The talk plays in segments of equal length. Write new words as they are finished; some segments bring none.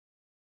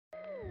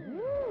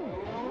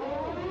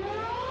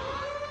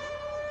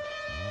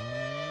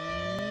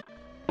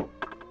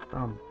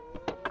Bum.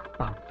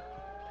 Bum.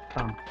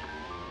 Bum.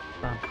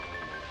 Bum.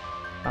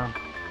 Bum.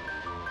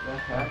 The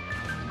heck?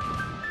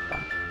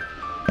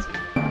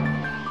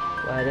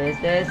 What is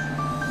this?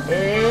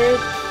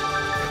 It's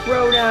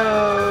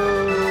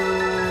Chrono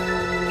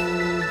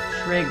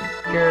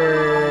Trigger.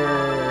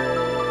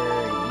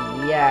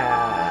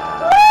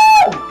 Yeah.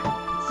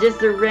 It's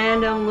just a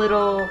random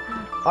little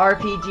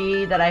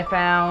RPG that I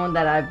found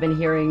that I've been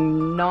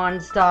hearing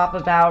non-stop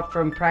about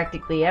from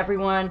practically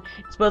everyone.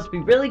 It's supposed to be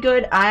really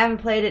good. I haven't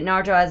played it.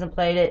 Naruto hasn't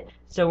played it.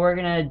 So we're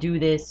gonna do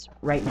this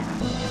right now.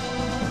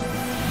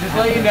 Just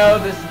let you know,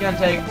 this is gonna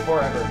take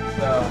forever,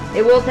 so.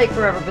 It will take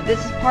forever, but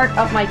this is part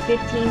of my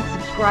 15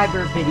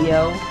 subscriber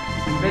video.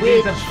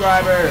 15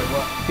 subscriber.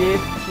 15 Want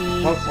me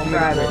to blow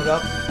subscribers. it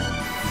up?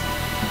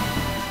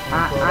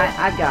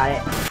 I've got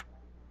it.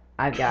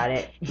 I've got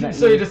it.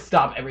 So you just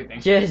stop everything.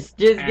 Just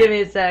give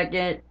me a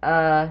second.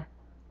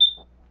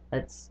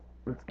 Let's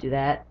do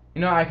that.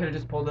 You know, I could have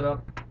just pulled it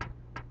up.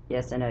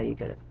 Yes, I know you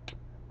could have.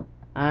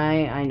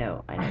 I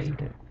know you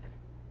could have.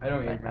 I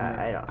don't But even.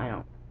 I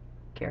don't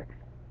care.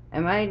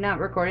 Am I not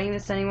recording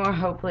this anymore?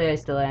 Hopefully I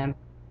still am.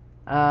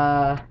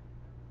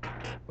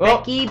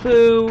 Becky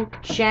Boo,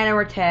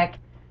 Shannon Tech,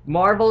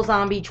 Marvel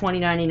Zombie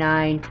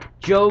 2099,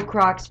 Joe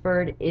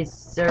Croxford is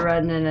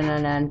Sarah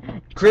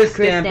Chris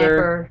Stamper.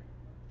 Stamper.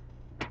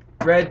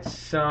 Red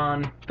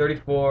Sun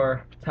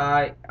 34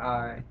 Ty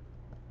I.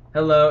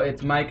 Hello,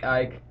 it's Mike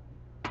Ike.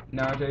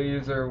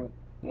 Narutouser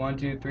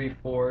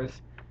 123/4s.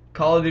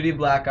 Call of Duty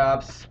Black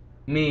Ops.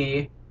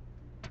 Me.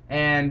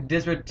 And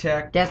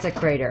Desecrator.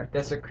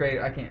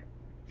 Desecrator. I can't.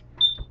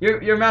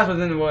 Your mouse was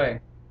in the way.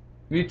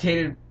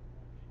 Mutated.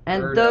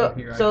 And bird. Oh,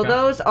 here I so come.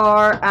 those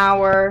are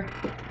our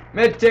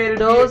Mutated.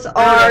 those bird.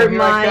 are Here I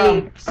my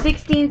come.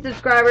 16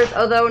 subscribers,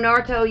 although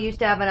Naruto used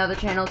to have another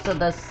channel, so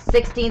the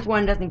 16th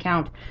one doesn't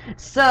count.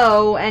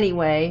 So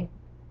anyway,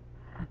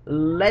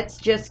 let's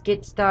just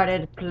get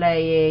started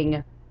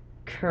playing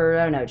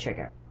Chrono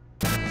Trigger.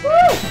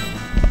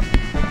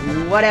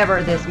 Woo!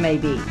 Whatever this may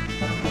be.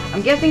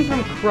 I'm guessing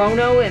from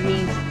chrono it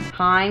means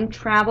time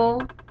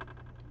travel.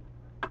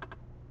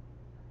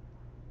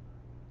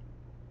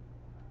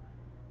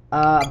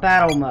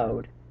 Battle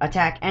mode.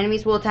 Attack.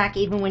 Enemies will attack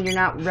even when you're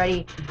not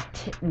ready.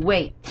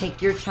 Wait.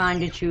 Take your time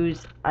to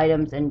choose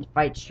items and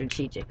fight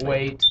strategically.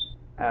 Wait.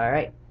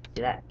 Alright.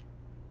 Do that.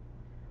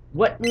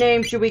 What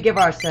name should we give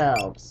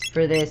ourselves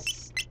for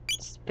this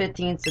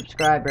 15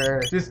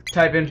 subscriber? Just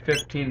type in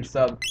 15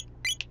 sub.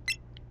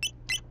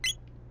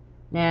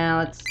 Now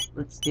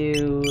let's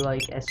do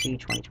like SG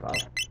 2012.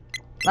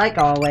 Like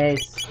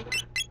always.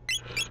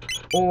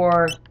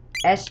 Or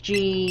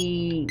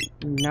SG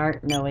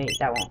Nart. No wait,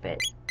 that won't fit.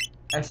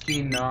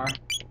 SG Nar.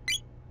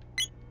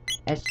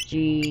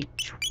 SG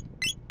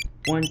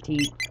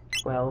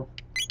 2012.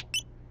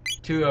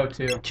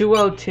 202.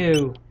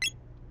 202.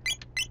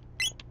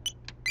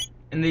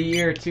 In the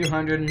year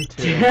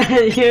 202.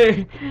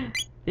 the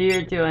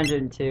year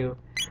 202.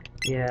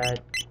 Yeah,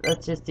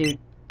 let's just do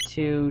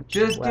 2.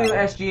 Just do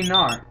SG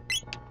Nar.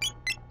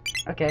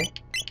 Okay.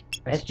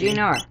 SG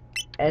Nar.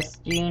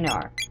 SG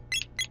Nar.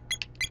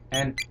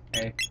 And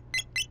A.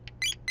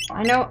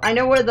 I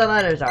know where the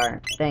letters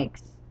are.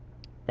 Thanks.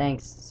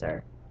 Thanks,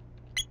 sir.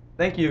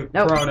 Thank you,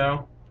 Nope.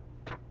 Chrono.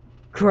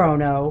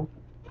 Chrono.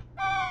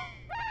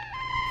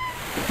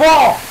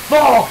 Fall!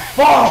 Fall!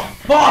 Fall!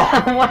 Fall!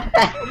 What the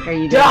heck are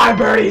you doing? Die,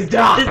 birdies,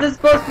 die! This is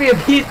supposed to be a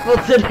peaceful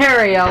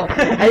scenario,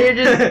 and you're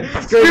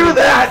just Screw screaming,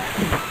 that!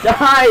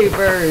 Die,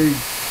 birds!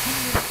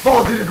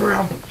 Fall to the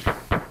ground!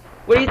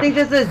 What do you think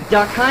this is,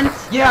 Duck Hunt?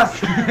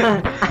 Yes!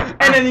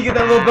 And then you get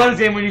that little bonus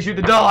game when you shoot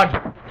the dog.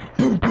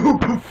 Boop, boop,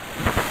 boop.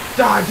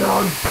 Die,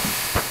 dog!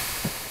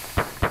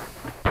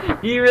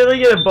 You really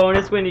get a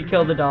bonus when you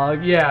kill the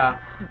dog? Yeah.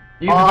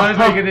 You get the bonus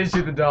when you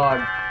shoot the dog.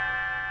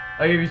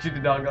 Like if you shoot the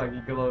dog, like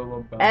you get a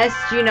little bonus.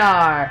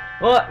 Esginar.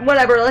 Well,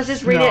 whatever. Let's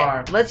just read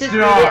Shinar. it. Let's just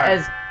Shinar. read it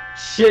as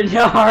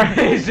Shinar.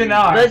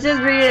 Shinar. Let's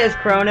just read it as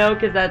Chrono,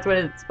 because that's what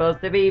it's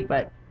supposed to be.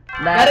 But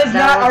That is not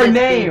that'll our just be-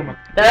 name.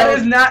 That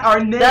is not our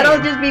name.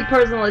 That'll just be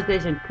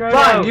personalization. Chrono.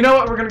 Fine. You know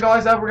what? We're gonna call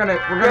ourselves. We're gonna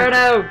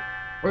Chrono.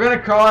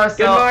 call ourselves.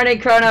 Good morning,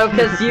 Chrono,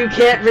 because you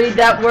can't read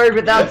that word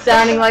without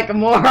sounding like a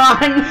moron.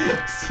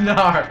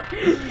 Snar.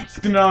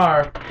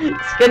 Snar.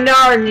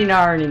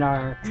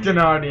 Skanarninar.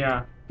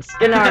 Skanarnia.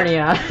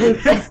 Skanarnia.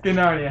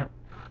 Skanarnia.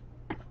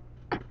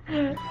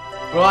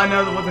 Well, I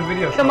know what the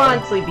video's Come called.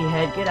 on,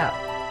 sleepyhead, get up.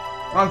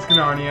 On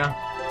Skanarnia.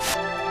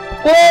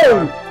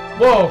 Whoa!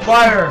 Whoa,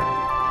 fire!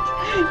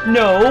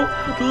 No,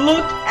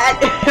 look at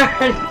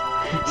her.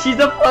 She's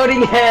a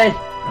floating head.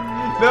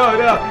 No,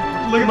 no.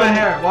 Look at the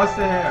hair. Watch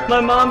the hair.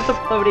 My mom's a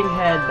floating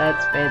head.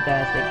 That's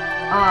fantastic.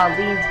 Ah,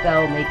 Lean's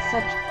bell makes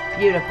such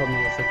beautiful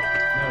music.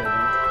 No, they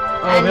don't.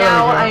 Oh, And there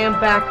now we go. I am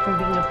back from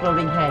being a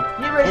floating head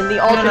You were in the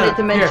no, alternate no,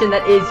 dimension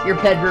that is your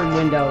bedroom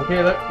window.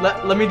 Here,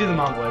 let me do the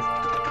mom voice.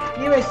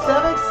 You were so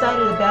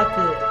excited about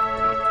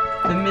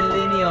the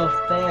millennial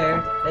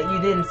fair that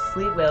you didn't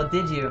sleep well,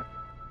 did you?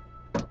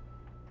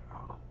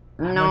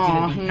 No,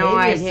 want you to no,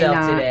 I behave did yourself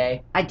not.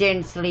 today. I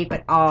didn't sleep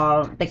at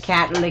all. The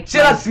cat licked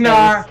Shut my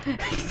up, Snar!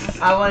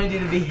 face. I wanted you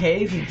to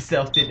behave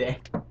yourself today.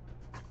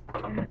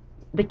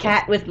 The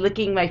cat was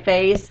licking my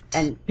face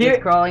and Here, was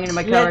crawling into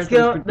my covers. Let's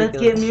go. It was Let's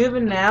ridiculous. get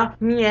moving now.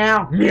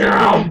 Meow.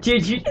 Meow.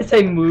 Did you just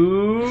say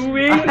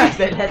moving? I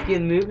said let's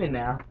get moving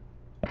now.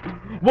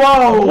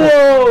 Whoa!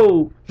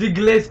 Whoa! She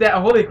glitched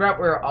out. Holy crap,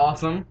 we're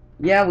awesome.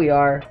 Yeah, we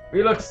are.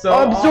 We look so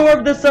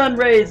Absorb the sun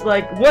rays.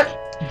 Like what?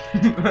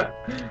 awesome.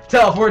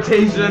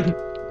 Teleportation.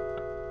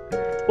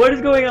 What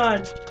is going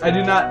on? I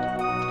do not.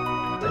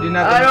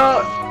 I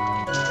don't.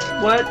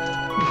 What?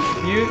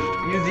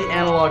 Use the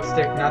analog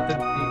stick, not the.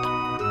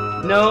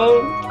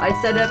 No, I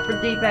set up for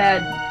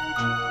D-pad.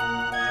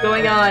 What's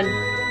going on?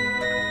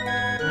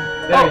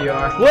 There Oh, you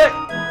are. What?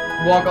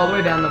 Walk all the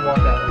way down, then walk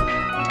that way.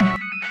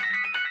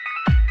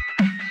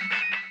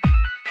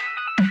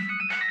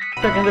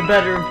 Stuck in the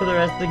bedroom for the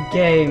rest of the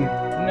game.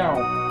 No.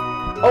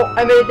 Oh,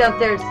 I made it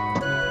downstairs.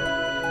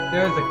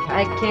 There's a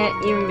I cat.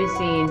 can't even be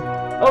seen.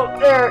 Oh,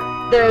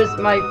 there's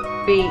my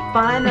feet.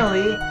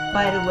 Finally,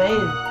 by the way,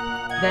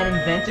 that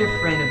inventor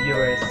friend of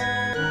yours.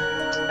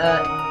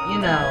 You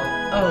know.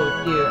 Oh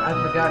dear, I've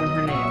forgotten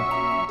her name.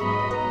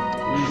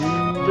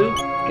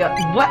 Luca.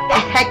 What the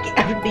heck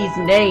are these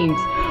names?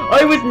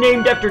 I was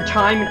named after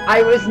time, and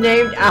I was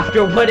named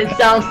after what it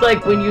sounds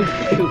like when you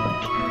puke.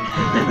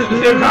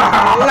 Luca.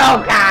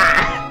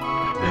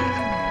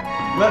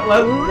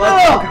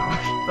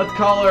 Let's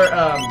call her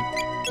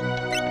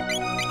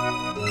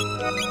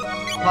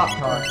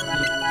Pop-Tart.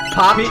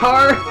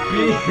 Pop-Tart?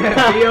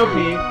 B-O-P.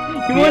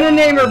 You want to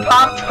name her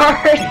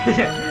Pop-Tart?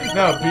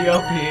 No,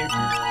 B-O-P.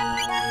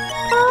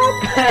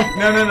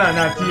 No,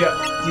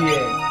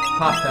 T-A.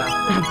 Pop-Tart.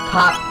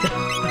 Pop-Tart.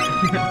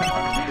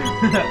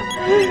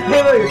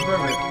 Hey, look, it's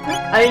perfect.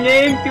 I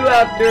named you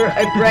after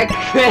a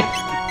breakfast,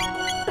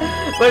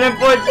 but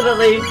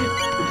unfortunately,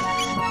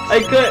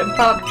 I couldn't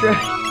Pop-Tart.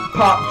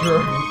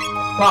 Pop-Tart.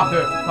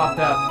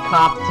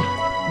 Popped.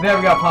 There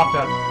we go,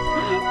 Pop-Tart.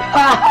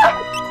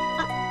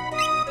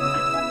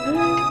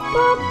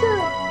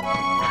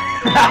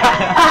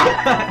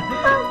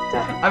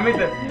 I made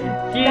the.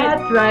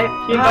 That's right.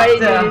 She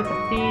invited you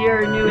to see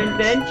her new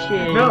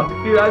invention. No,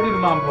 dude, I do the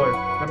mom voice.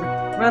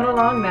 Remember? Run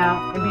along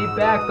now and be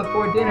back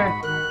before dinner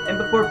and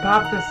before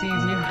Papa sees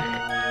you.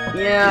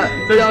 Yeah,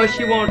 so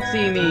she won't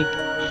see me.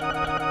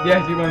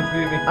 Yeah, she won't see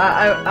me.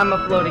 I'm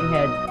a floating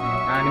head.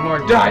 Not anymore.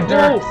 Die,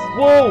 Dirks!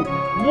 Whoa!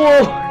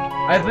 Whoa!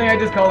 I think I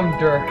just called him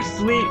Dirks.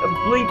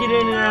 Blinking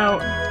in and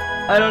out.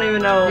 I don't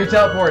even know. You're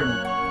teleporting.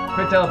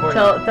 Quit teleporting.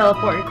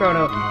 Teleporting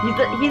Chrono.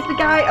 He's the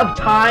guy of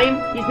time.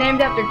 He's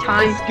named after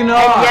time, It's and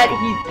Gnar. yet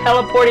he's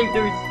teleporting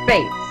through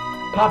space.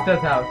 Pop-T's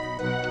house.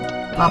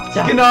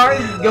 Popta. Gnar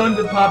is going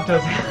to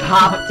Pop-T's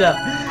house. Popta.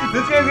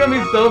 This game's gonna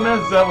be so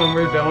messed up when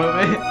we're done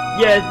with it.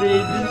 Yes, it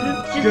is. This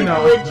is just a Gnar.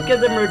 glitch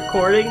because I'm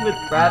recording with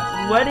craps.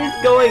 What is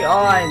going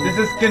on? This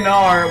is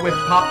Gnar with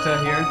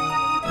Popta here.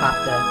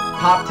 Popta.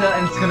 Popta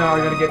and Gnar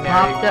are gonna get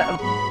married. Popta.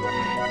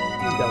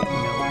 You don't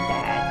know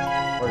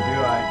that. Or do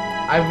I?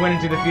 I went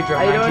into the future of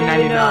I don't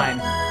even 1999.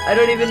 I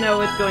don't even know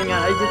what's going on.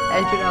 I just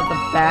entered out the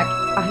back.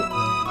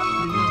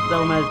 This is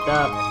so messed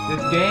up.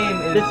 This game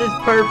is. This is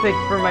perfect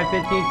for my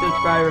 15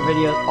 subscriber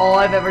videos. All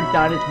I've ever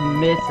done is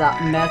mess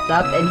up,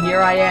 and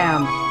here I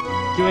am,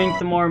 doing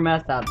some more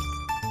mess ups.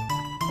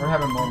 We're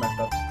having more mess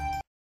ups.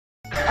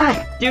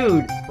 Ah,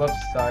 dude, Whoops,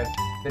 sorry.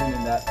 Didn't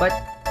mean that. what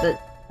the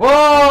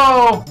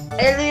Whoa!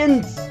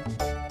 aliens?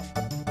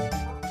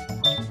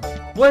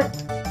 What?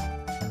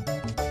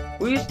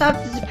 Will you stop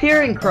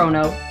disappearing,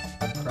 Chrono?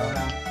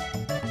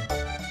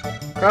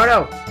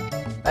 Chrono.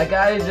 That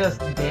guy is just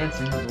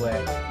dancing his way.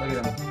 Look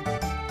at him.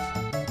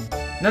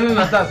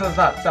 No,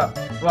 stop.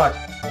 Watch.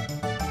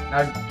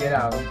 Now get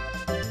out.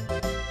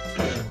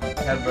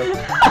 Headless.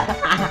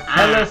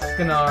 Headless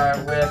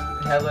Gnar with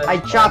headless. I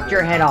chopped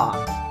your head off.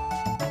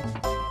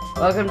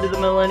 Welcome to the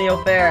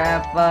Millennial Fair.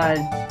 Have fun.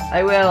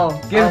 I will.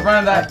 Get in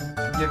front of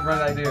that. Get in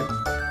front of that dude.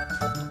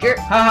 Your,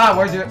 Haha,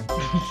 where's your.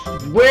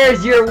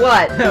 where's your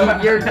what?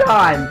 You're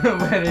gone.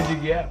 Where did you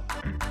get?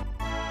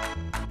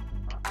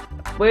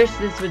 Wish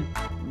this would.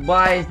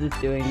 Why is this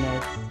doing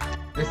this?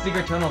 There's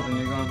secret tunnels and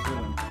you're going through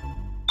them.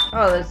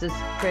 Oh, there's this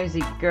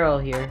crazy girl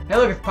here. Hey,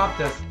 look, it's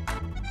Pop-T's.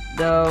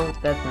 No,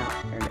 that's not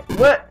her name.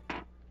 What?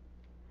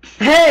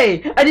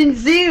 Hey! I didn't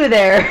see you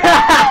there!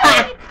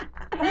 Hey!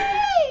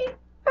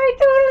 I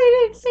totally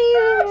didn't see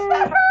you there!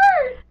 That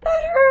hurt!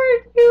 That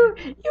hurt! You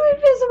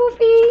invisible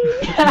fiend!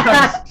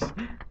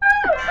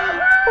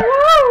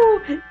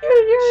 Whoa!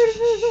 You're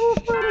invisible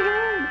floating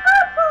head!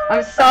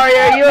 I'm sorry,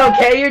 are you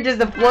okay? You're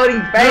just a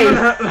floating face!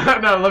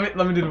 No,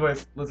 let me do the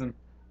voice. Listen.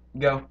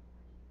 Go.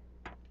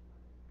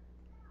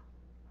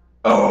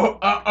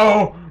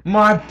 Oh,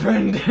 my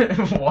pendant.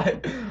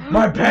 What?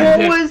 My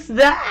pendant. What was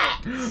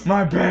that?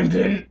 My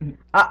pendant.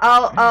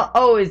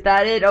 Oh, is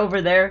that it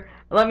over there?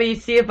 Let me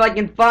see if I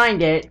can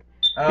find it.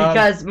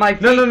 Because my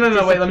feet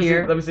No, wait, let me see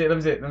disappear. it. Let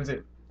me see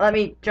it. Let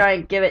me try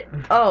and give it.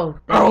 Oh,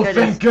 Oh, thank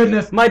thank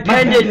goodness. My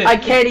pendant. I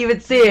can't even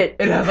see it.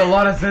 It has a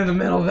lot of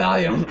sentimental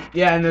value.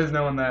 Yeah, and there's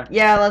no one there.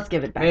 Yeah, let's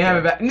give it back. May I have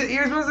it back?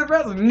 You're supposed to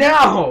press it.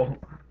 No!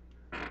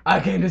 I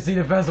came to see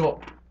the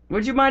festival.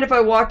 Would you mind if I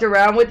walked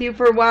around with you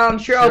for a while? I'm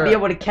sure I'll be Sure.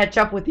 able to catch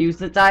up with you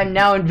since I'm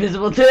now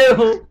invisible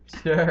too.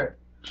 Sure.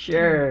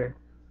 Sure.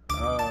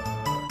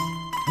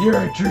 You're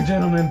a true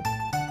gentleman.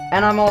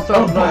 And I'm also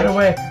Oh, a by the bush.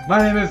 way,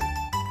 my name is...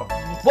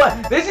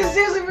 What? Did you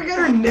seriously forget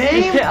her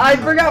name? I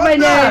forgot my What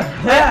the name.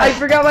 heck? I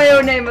forgot my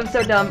own name. I'm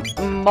so dumb.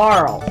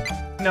 Marl.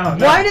 No,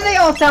 Why do they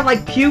all sound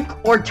like puke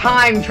or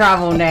time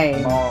travel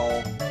names?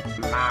 Marl.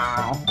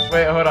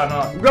 Wait, hold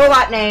on.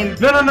 Robot name.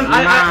 No, Marl.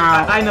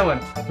 I know one.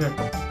 Here.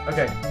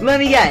 Okay, Let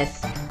me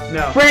guess.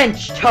 no.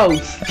 French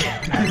toast.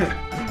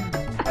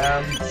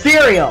 um,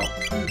 Cereal.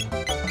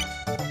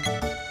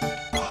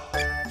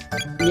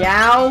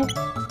 Meow.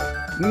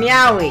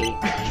 Meowie.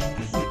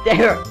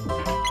 There.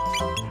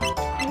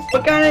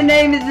 What kind of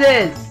name is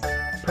this?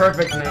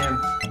 perfect name.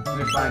 Let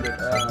me find it.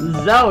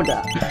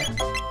 Zelda.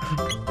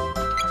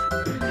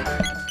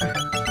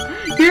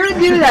 You're gonna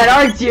do that,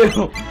 aren't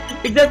you?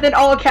 Except in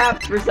all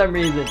caps for some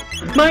reason.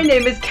 My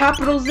name is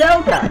Capital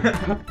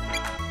Zelda.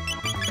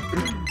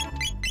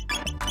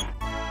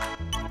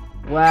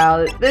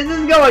 Wow, this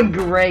is going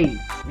great.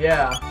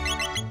 Yeah.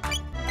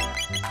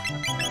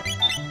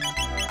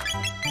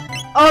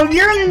 Oh,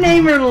 you're gonna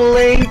name her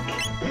Link.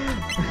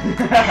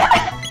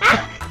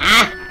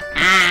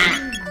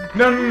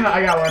 No,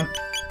 I got one.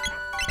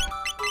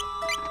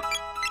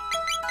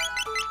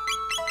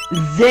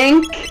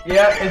 Zinc?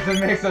 Yeah, it's a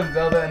mix of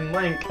Zelda and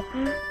Link.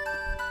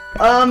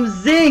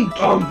 Zinc.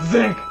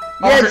 Zinc.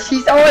 Yeah,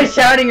 she's always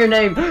shouting her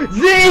name.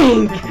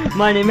 Zinc!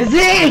 My name is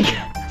Zinc!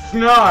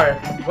 Snar.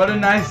 What a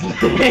nice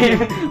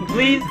name.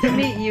 Pleased to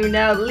meet you.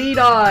 Now lead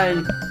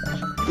on.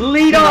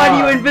 Lead on,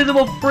 you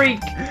invisible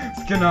freak.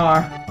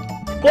 Skinar.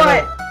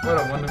 What? What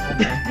a wonderful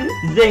name.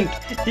 Zinc.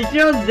 Did you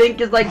know zinc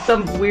is like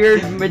some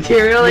weird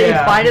material that you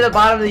Yeah. find at the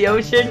bottom of the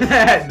ocean?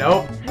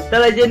 Nope.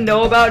 That I didn't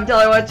know about until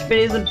I watched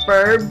Phineas and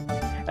Ferb.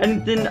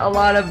 And then a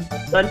lot of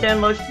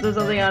suntan lotions or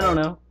something, I don't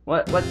know.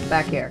 What's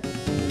back here?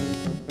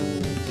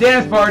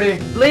 Dance party.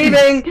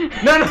 Leaving!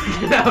 No.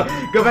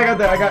 Go back out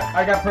there. I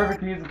got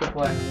perfect music to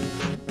play.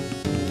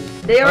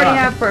 They already Ah.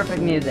 have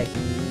perfect music.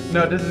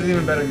 No, this is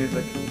even better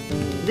music.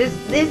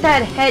 This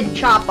had head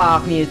chop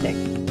off music.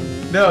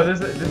 No,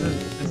 this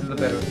is the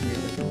better music.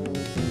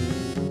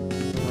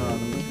 Let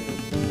me see.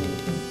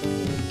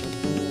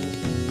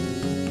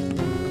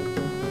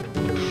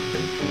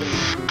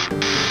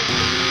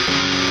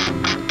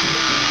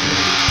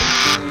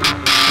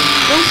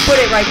 Don't put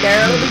it right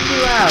there, it'll be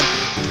too loud.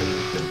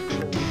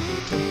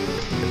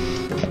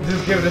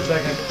 Just give it a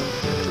second.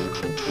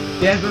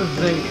 Dance with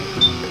Zinc.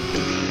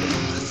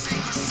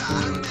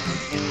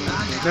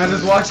 Now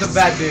just watch the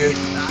fat dude.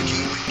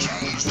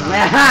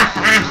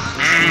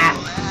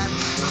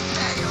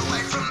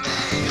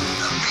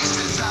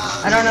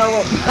 I don't know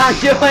what I'm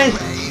doing.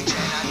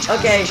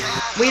 Okay,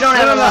 we don't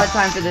have a lot of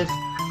time for this.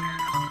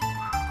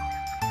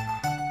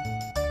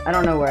 I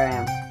don't know where I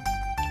am.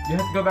 You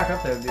have to go back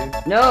up there, dude.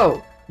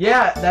 No!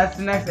 Yeah, that's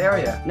the next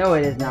area. No,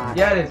 it is not.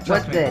 Yeah, it is.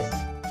 Trust What's me. this?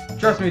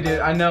 Trust me, dude.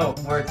 I know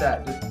where it's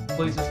at.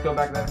 Please just go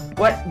back there.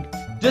 What?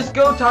 Just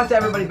go talk to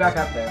everybody back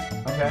up there.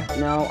 Okay?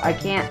 No, I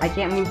can't. I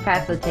can't move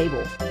past the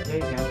table. Yeah,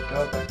 you can. Go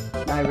up there.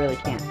 No, I really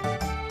can't.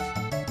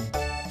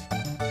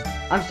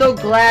 I'm so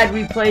glad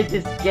we played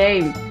this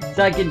game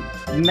so I can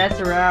mess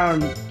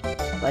around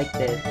like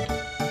this.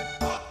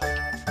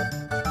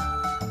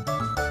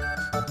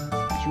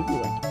 What you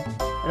doing?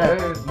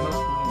 There's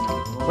mostly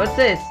What's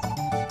this?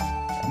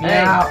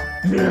 Meow.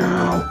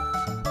 Meow.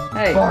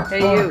 Hey, Bark, hey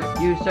bark.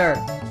 you, sir.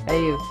 Hey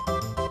you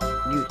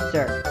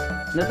sir.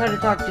 No time to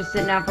talk, just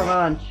sit down for my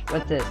lunch.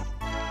 What's this?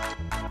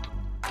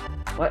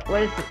 What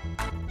is it?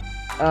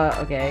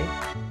 Okay.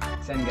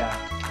 Send guy.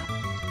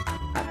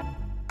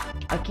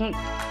 I can't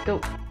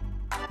go.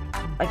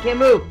 I can't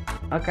move.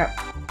 Okay.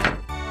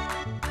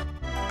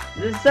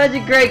 This is such a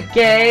great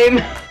game.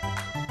 There's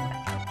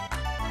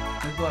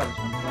a lot of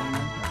fun playing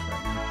Minecraft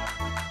right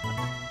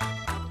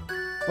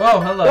now.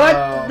 Whoa, hello.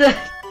 What the?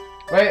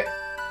 Wait.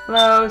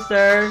 Hello,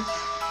 sir.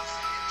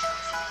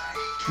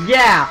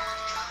 Yeah.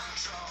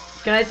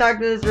 Can I talk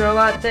to this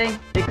robot thing?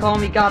 They call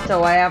me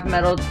Gato. I have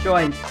metal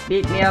joints.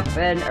 Beat me up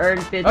and earn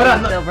 50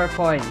 no. silver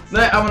points. No,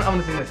 I want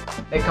to sing this.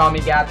 They call me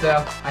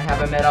Gato. I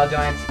have a metal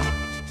joint.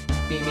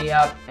 Beat me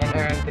up and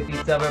earn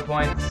 50 silver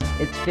points.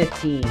 It's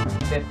 15.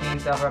 15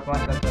 silver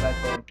points. That's what I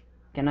said.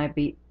 Can I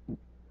beat?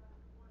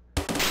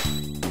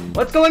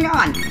 What's going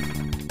on?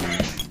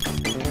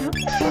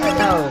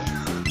 No.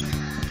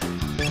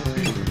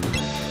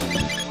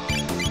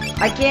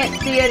 I can't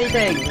see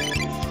anything.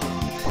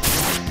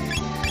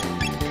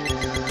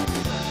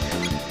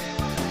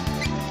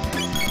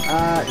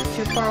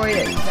 Too far away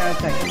to a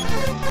second.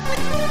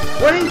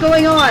 What is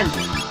going on?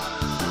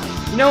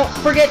 No,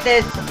 forget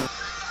this.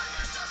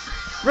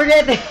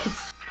 Forget this.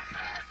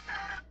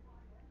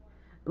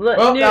 Look,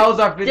 Well, that was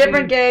our 15.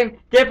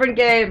 different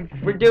game.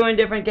 We're doing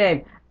different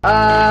game.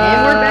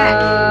 And we're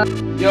back.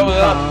 Yo, what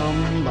up?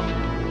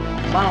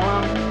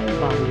 Ba-dum,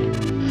 bum.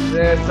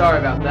 Yeah, sorry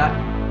about that.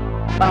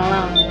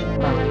 Ba-dum,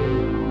 bum.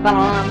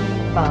 Ba-dum,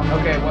 bum.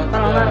 Okay, what's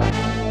Ba-dum.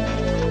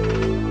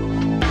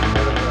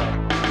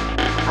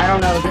 I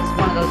don't know, this is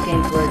one of those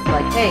games where it's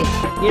like, hey,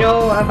 you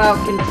know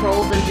about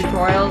controls and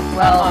tutorials?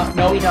 Well,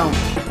 nope. we don't.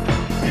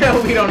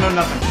 We don't know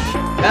nothing.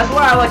 That's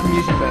why I like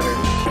Mugen better.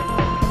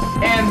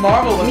 And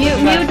Marvel was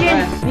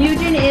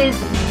Mugen is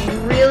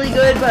really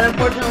good, but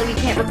unfortunately we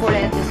can't record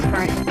it at this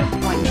current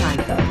point in time,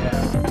 so.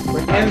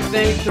 Yeah. And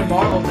thanks to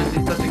Marvel, since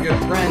he's such a good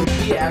friend,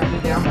 he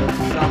actually downloaded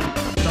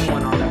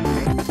someone on that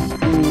game.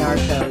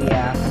 Naruto,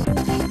 yeah.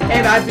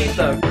 And I beat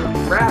the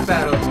crap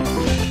out of him.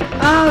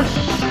 Oh,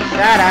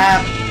 shut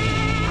up.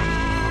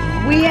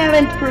 We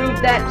haven't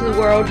proved that to the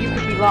world. You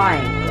could be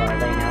lying, for all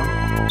they know.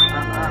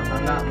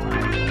 I'm not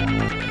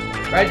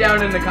lying. Write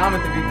down in the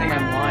comments if you think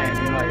I'm lying.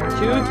 You're like,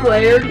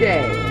 Two-player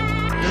game.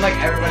 you're like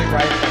everybody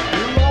writes like,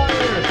 you're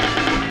liars.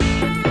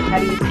 How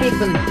do you escape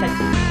from the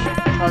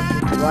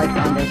Life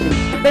Foundation?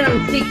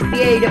 Venom seeks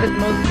the aid of its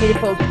most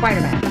pitiful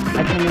Spider-Man.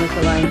 A tenuous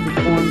alliance is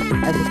formed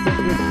as a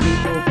secret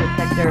mutual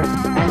protector,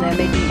 and they're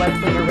making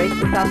Webslinger race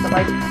to stop the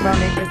Life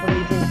Foundation from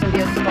using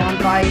symbiotes spawned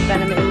by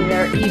Venom in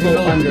their evil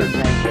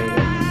undertakings.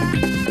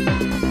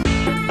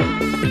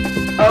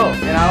 Oh,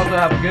 and I also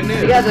have good news.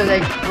 Together they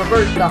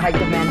reverse the height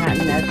of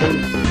Manhattan as they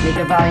make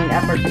a valiant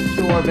effort to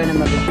cure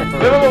Venom of his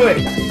separation. Wait.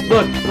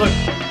 Look.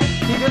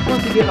 He just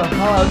wants to give a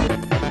hug.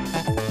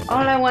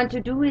 All I want to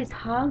do is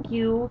hug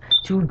you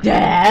to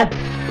death.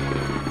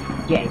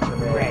 Get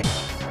ready.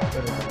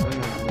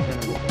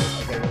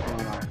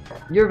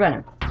 You're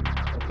Venom.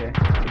 Okay.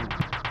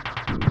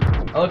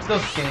 I look so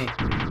skinny.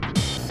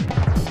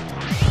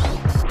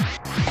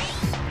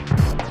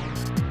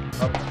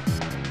 Oh.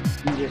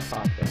 You just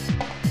popped it.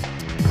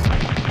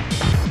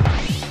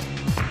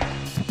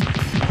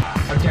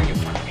 How dare you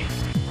punch me?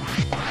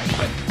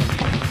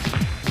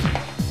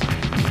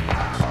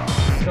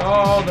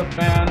 Call the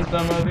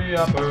Phantom of the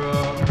Opera.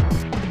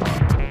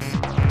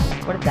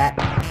 What is that?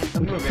 The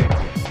movie.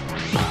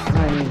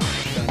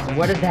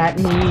 What does that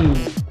mean?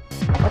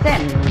 What's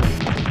that mean?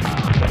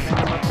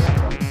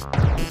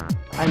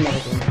 I've never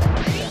seen that.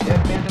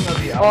 Yeah, Phantom of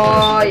the Opera.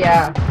 Oh,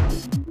 yeah.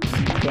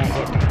 Can't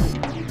get me.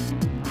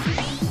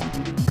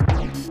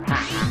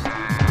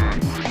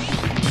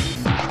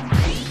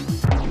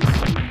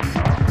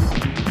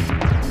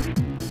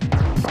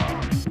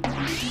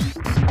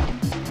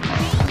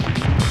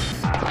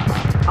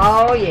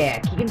 Oh yeah,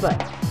 kicking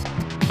butt.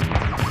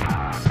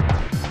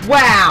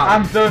 Wow!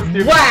 I'm so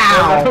stupid.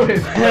 Wow! That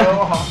was so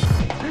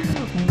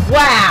awesome.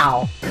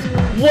 Wow!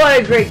 What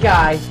a great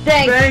guy.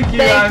 Thank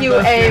you, so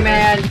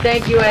A-Man.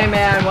 Thank you,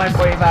 A-Man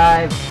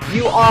 145.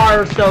 You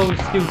are so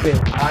stupid.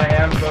 I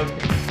am so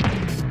stupid.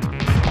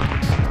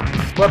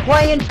 We're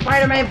playing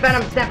Spider-Man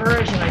Venom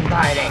Separation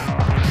Anxiety.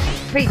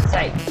 Pete's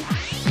sake.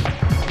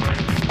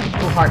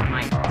 Oh, heart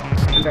mine.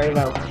 I'm very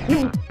low.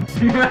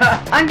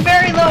 I'm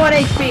very low on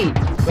HP.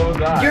 So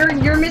was I.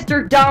 You're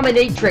Mr.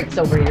 Dominatrix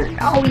over here.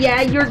 Oh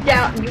yeah, you're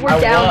down. You were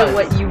down to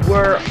what you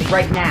were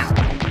right now.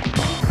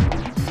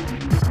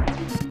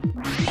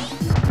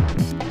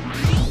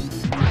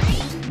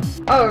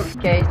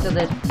 Okay, so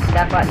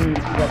that button.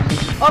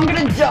 I'm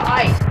gonna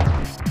die.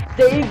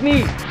 Save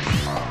me.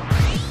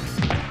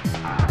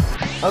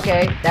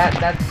 Okay,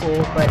 that's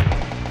cool, but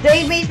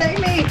save me, save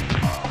me.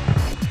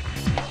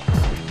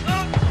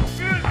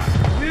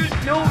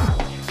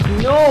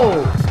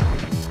 No.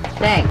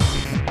 Thanks.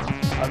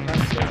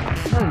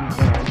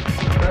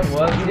 That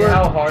was You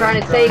were trying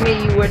to save me,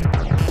 you would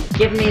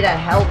give me the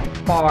health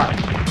bar.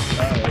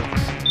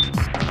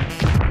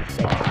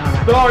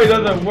 Sorry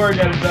doesn't work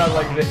at a time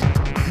like this.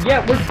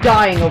 Yeah, we're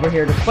dying over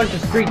here. There's a bunch of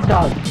street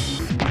thugs.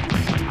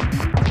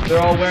 They're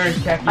all wearing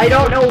khaki. I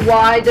don't know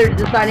why they're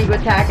deciding to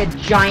attack a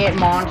giant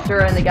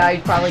monster and the guy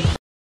who's probably...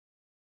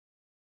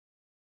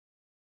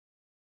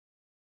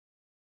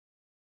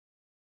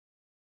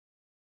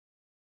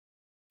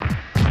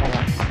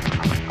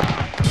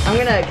 I'm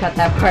gonna cut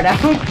that part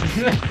out.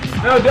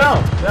 No,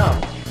 don't.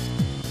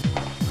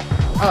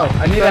 Oh,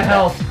 I need a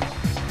health.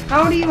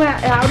 How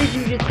did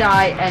you just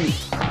die and...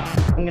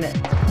 I'm gonna...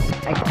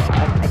 I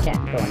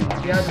can't go anywhere.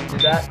 Yeah, I just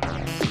did that.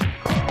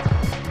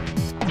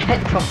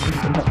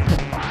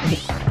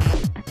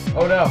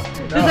 Oh no.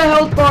 There's a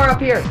health bar up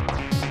here.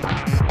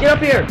 Get up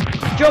here.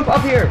 Jump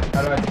up here.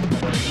 How do I...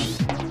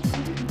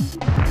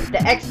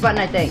 The X button,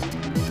 I think.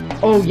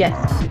 Oh, yes.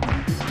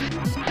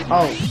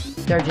 Oh,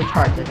 they're just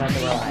hearts. Is that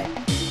the lie?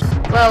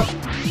 Well...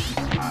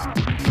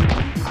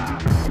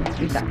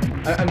 You suck.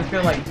 I'm just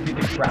feeling like beat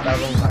the crap out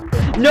of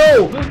him.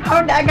 No!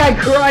 How'd that guy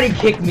karate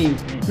kick me?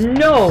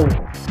 No!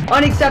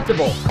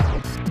 Unacceptable.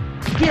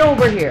 Get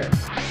over here.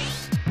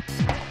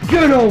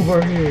 Get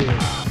over here.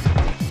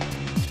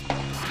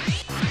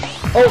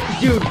 Oh,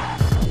 dude.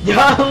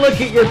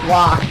 Look at your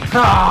block.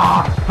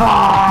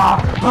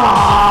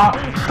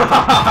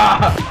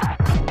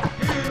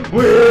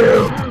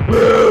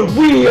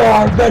 We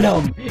are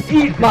Venom.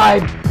 Eat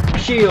my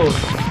shield.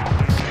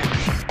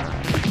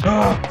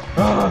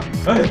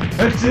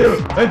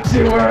 Let's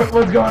see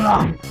what's going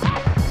on.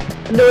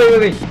 No,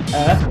 wait.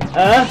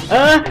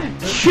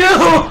 Chew!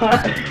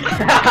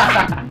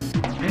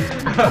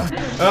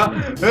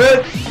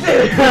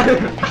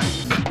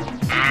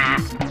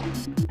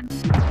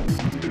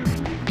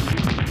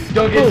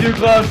 Don't get too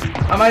close.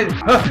 I might.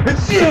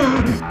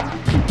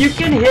 You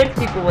can hit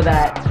people with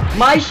that.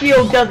 My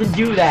shield doesn't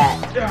do that.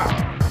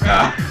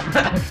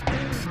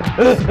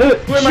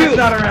 Where my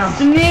snot around?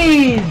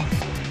 Sneeze!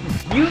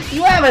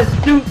 You have a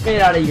suit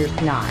made out of your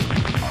snot.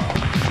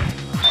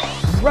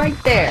 Right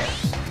there.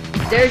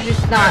 There's your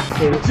snot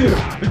suit.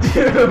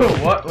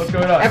 What's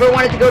going on? Ever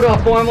wanted to go to a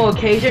formal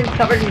occasion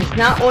covered in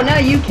snot? Well, now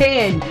you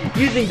can,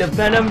 using the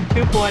Venom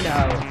 2.0.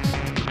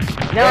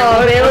 Now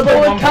Wait, available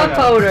what's the with cup 1.0?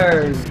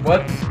 holders.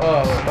 What?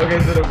 Oh, okay,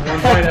 so the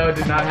 1.0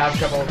 did not have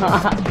cup holders.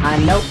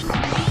 Nope.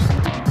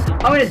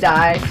 I'm gonna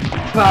die.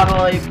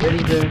 Probably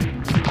pretty soon.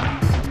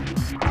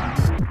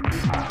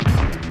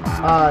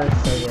 Oh,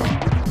 that's so good.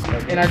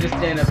 And I just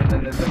stand up and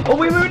then there's a... Oh,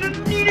 wait,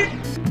 didn't need it!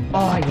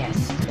 Oh, yes.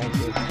 Thank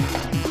you.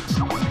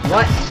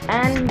 What?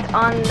 And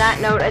on that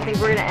note, I think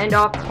we're gonna end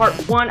off part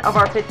 1 of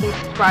our 15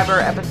 subscriber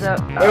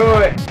episode.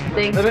 Wait.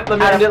 Thing Let me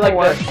out end of it like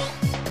 4. this.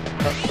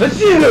 Let's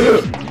see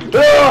it!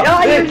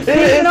 Oh, you're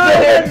sneezing on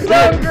it!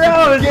 That's so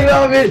gross! Get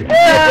off it!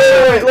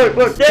 Yeah. Wait,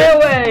 look. Stay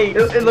away!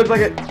 It looks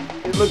like a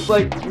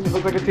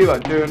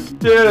T-Bone.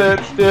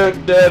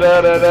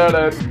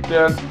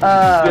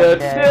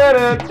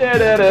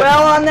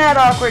 Well, on that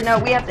awkward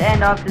note, we have to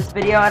end off this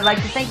video. I'd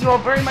like to thank you all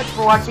very much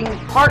for watching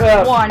part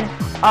 1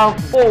 of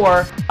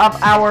 4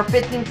 of our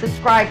 15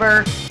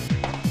 subscriber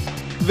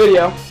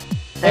video.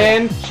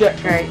 And check.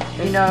 Great.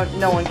 You know,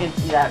 no one can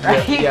see that,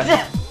 right?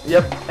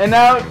 Yep. And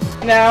now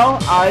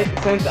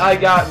since I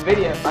got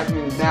video, I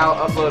can now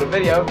upload a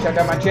video. Check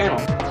out my channel.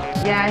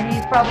 Yeah,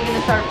 he's probably going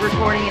to start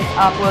recording and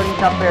uploading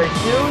stuff very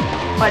soon.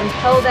 But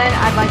until then,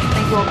 I'd like to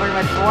thank you all very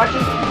much for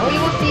watching. And we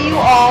will see you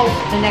all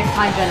the next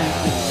time Venom.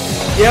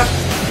 Yep.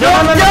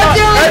 Don't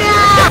do it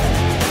now!